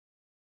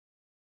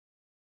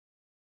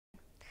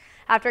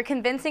After a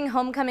convincing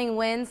homecoming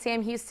win,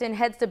 Sam Houston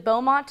heads to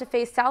Beaumont to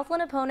face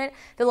Southland opponent,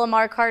 the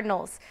Lamar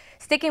Cardinals.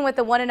 Sticking with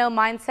the 1-0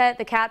 mindset,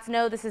 the Cats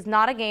know this is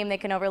not a game they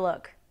can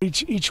overlook.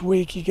 Each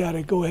week you got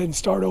to go ahead and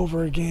start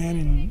over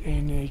again,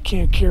 and you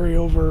can't carry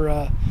over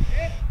a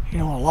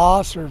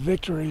loss or a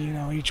victory,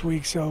 each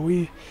week. So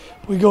we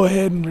go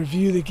ahead and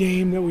review the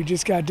game that we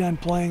just got done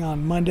playing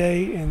on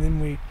Monday, and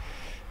then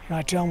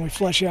I tell them we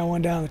flush that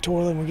one down the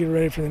toilet and we get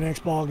ready for the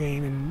next ball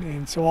game,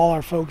 and so all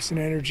our focus and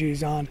energy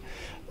is on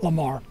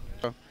Lamar.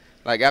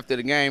 Like after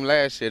the game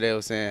last year, they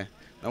were saying,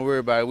 "Don't worry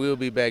about it. We'll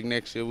be back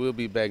next year. We'll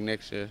be back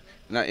next year."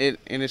 And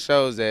it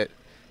shows that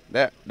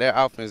their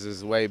offense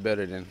is way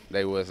better than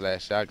they was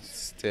last year. I can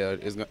tell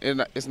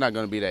it's not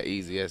going to be that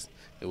easy as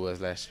it was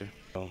last year.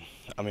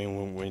 I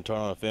mean, when you turn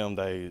on the film,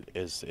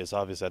 it's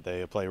obvious that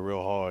they play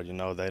real hard.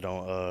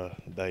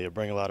 They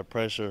bring a lot of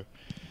pressure.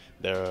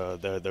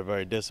 They're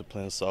very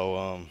disciplined.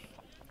 So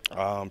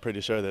I'm pretty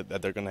sure that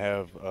they're going to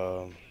have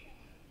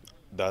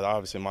that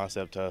obviously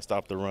mindset to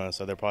stop the run.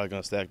 So they're probably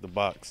going to stack the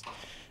box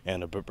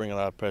and bring a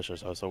lot of pressure.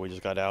 So we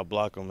just got to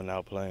outblock them and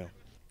outplay them.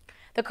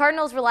 The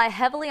Cardinals rely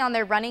heavily on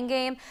their running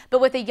game,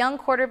 but with a young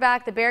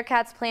quarterback, the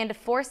Bearkats plan to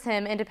force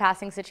him into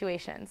passing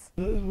situations.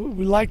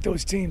 We like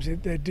those teams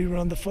that do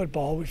run the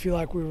football. We feel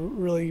like we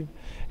really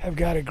have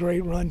got a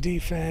great run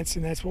defense,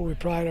 and that's what we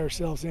pride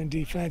ourselves in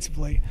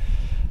defensively.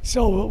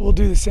 So we'll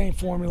do the same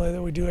formula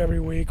that we do every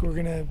week. We're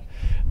going to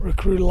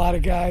recruit a lot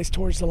of guys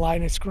towards the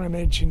line of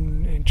scrimmage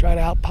and try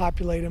to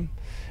outpopulate them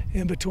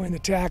in between the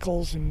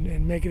tackles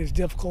and make it as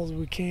difficult as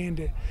we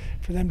can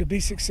for them to be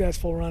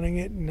successful running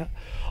it, and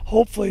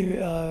hopefully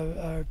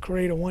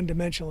create a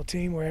one-dimensional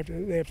team where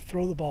they have to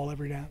throw the ball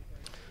every down.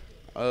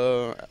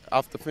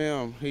 Off the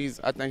film,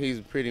 I think he's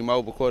a pretty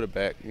mobile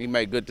quarterback. He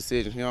make good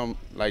decisions. He don't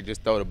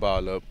just throw the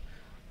ball up.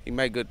 He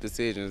make good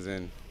decisions,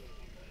 and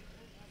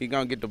he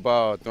gonna get the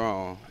ball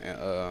thrown.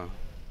 And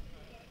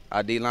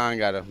our D-line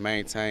gotta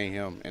maintain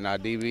him, and our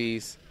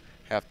DBs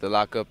have to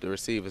lock up the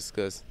receivers,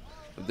 because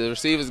if the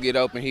receivers get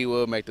open, he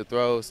will make the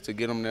throws to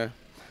get them there.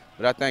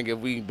 But I think if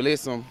we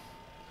blitz him,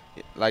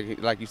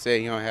 like you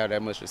said, he don't have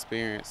that much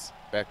experience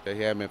back there.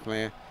 He hasn't been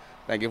playing.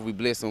 I think if we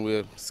blitz him,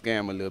 we'll scam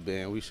him a little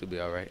bit, and we should be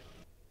all right.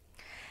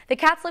 The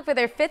Cats look for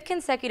their 5th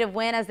consecutive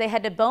win as they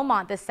head to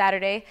Beaumont this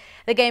Saturday.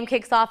 The game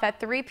kicks off at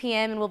 3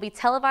 p.m. and will be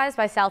televised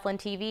by Southland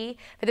TV.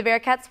 For the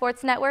Bearkats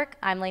Sports Network,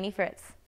 I'm Willie Fritz.